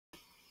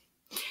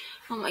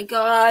Oh my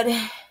god.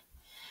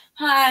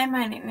 Hi,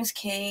 my name is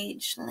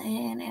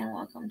Kagelynns, and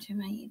welcome to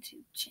my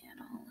YouTube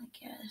channel, I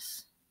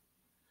guess.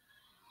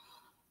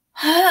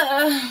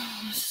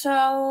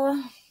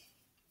 So,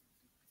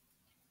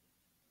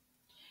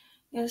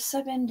 yes,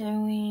 I've been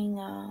doing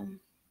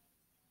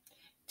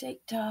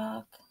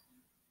TikTok,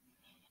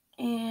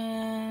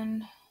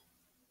 and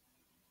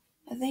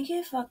I think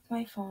it fucked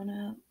my phone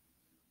up,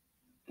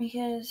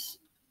 because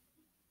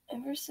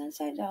ever since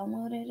I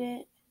downloaded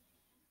it,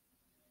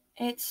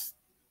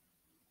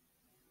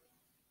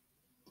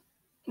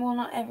 well,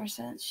 not ever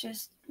since,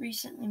 just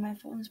recently my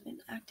phone's been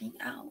acting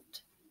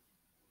out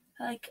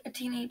like a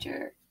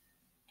teenager,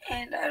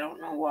 and I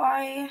don't know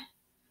why.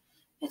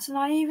 It's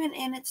not even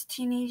in its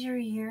teenager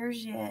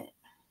years yet.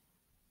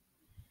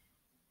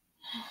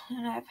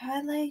 And I've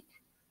had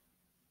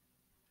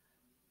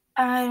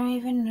I don't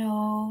even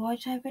know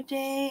what type of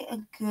day, a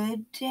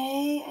good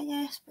day, I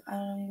guess, but I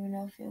don't even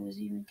know if it was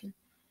even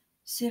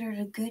considered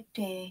a good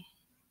day.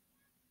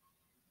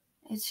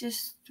 It's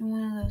just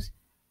one of those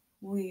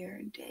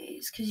weird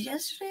days, because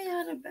yesterday I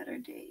had a better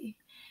day,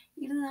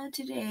 even though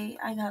today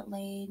I got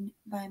laid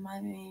by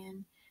my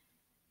man,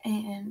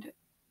 and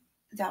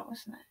that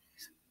was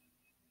nice.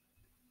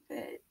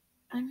 But,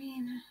 I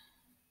mean,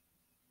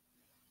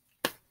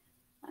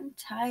 I'm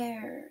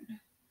tired.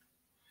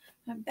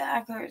 My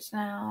back hurts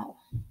now.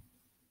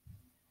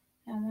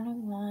 I want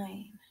to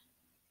whine.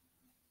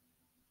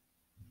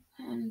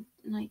 And,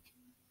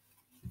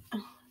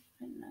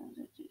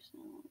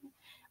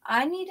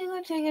 I need to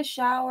go take a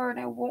shower, and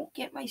I won't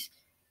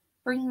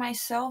bring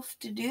myself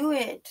to do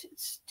it.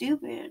 It's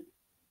stupid.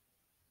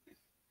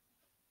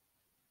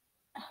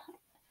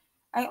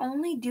 I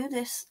only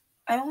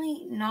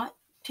not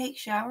take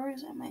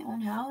showers at my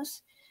own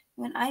house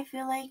when I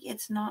feel like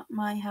it's not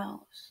my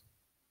house.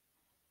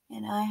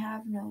 And I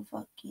have no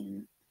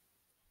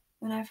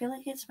when I feel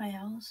like it's my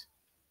house,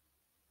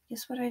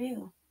 guess what I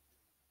do?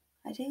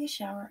 I take a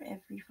shower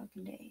every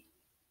fucking day.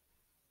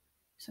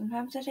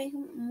 Sometimes I take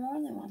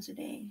more than once a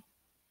day.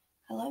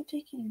 I love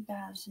taking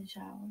baths and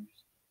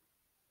showers.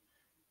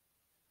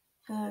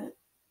 But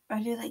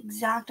I do the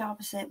exact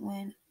opposite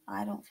when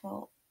I don't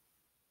feel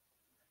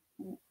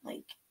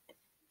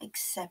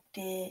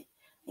accepted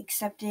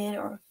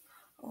or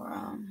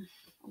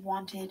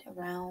wanted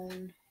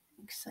around,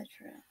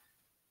 etc.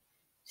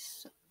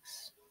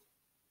 Sucks.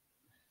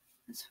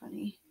 That's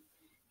funny.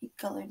 He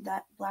colored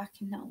that black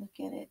and now look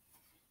at it.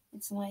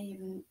 It's not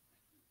even.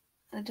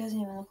 It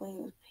doesn't even look like it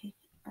was painted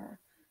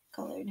or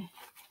colored.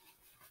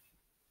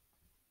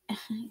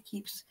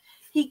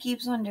 he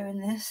keeps on doing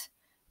this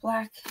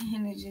black,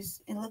 and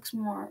it looks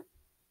more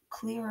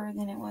clearer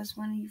than it was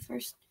when he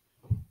first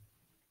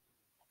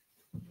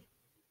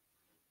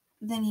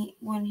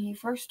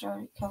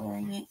started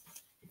coloring it.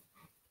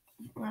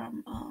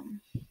 From I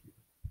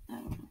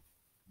don't know.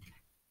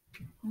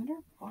 I wonder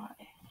why.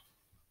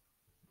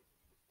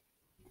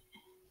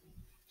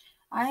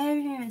 I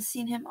haven't even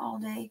seen him all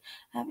day.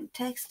 I haven't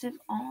texted him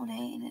all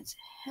day, and it's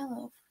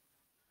hella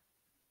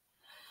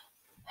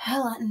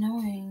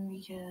annoying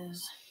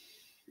because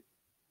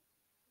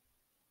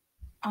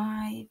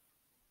I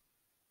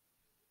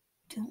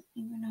don't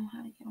even know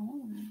how to get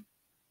hold of him.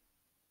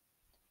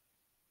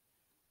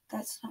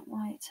 That's not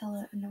why it's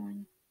hella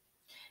annoying.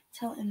 It's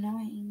hella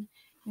annoying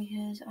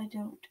because I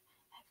don't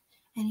have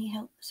any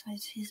help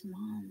besides his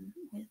mom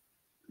with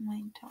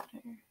my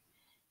daughter,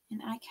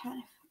 and I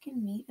can't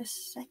fucking need a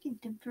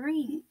second to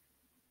breathe.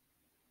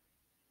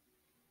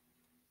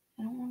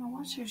 I don't want to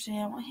watch her today.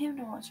 I want him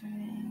to watch her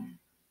today.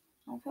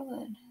 I don't feel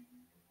good.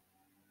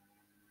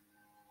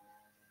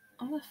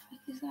 What the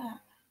fuck is that?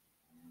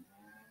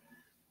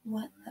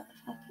 What the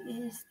fuck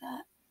is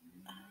that?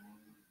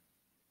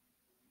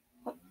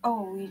 What?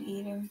 Oh, weed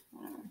eater.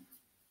 Whatever.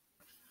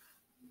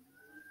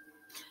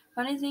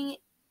 Funny thing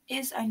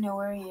is, I know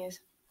where he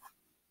is.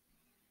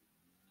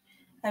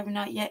 I have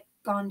not yet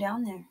gone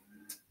down there.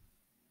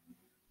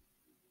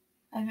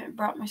 I haven't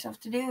brought myself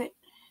to do it.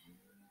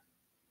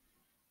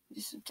 I'm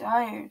just so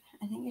tired.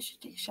 I think I should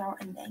take a shower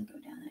and then go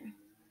down there.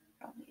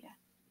 Probably, yeah.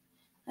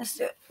 Let's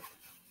do it.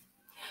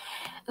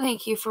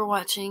 Thank you for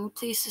watching.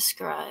 Please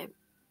subscribe.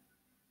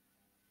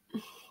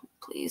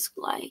 Please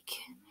like.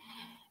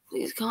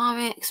 Please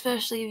comment,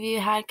 especially if you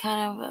had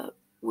kind of a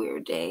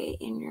weird day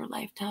in your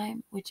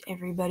lifetime, which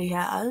everybody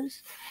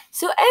has.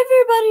 So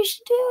everybody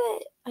should do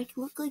it. I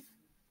can look like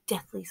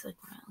deathly sick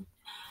around.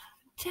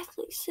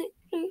 Deathly sick.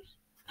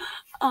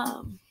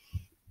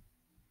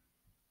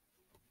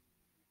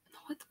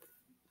 What the?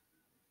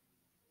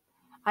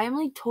 I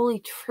am totally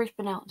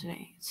tripping out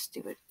today. It's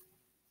stupid.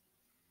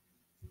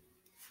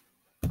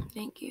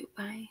 Thank you.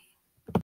 Bye.